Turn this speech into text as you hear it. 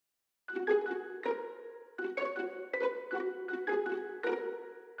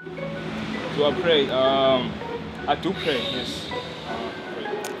Do I pray? I do pray, yes.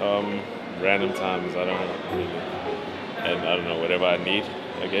 Random times, I don't know, really. And I don't know, whatever I need,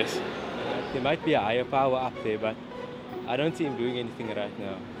 I guess. There might be a higher power up there, but I don't see him doing anything right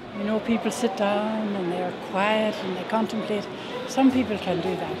now. You know, people sit down and they're quiet and they contemplate. Some people can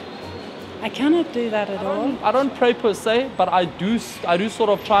do that. I cannot do that at all. I don't pray per se, but I do sort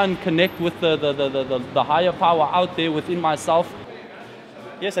of try and connect with the higher power out there within myself.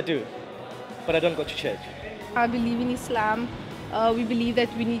 Yes, I do, but I don't go to church. I believe in Islam. We believe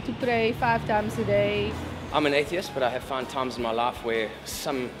that we need to pray 5 times a day. I'm an atheist, but I have found times in my life where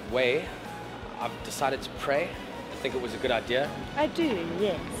some way I've decided to pray. I think it was a good idea. I do,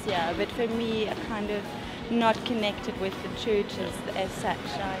 yes, yeah, but for me, I'm kind of not connected with the church as such.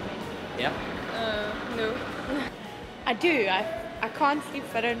 Yeah? No. I do. I can't sleep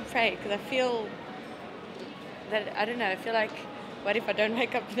if I don't pray because I feel that, I don't know, I feel like, what if I don't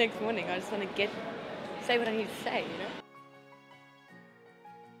wake up the next morning? I just want to say what I need to say, you know?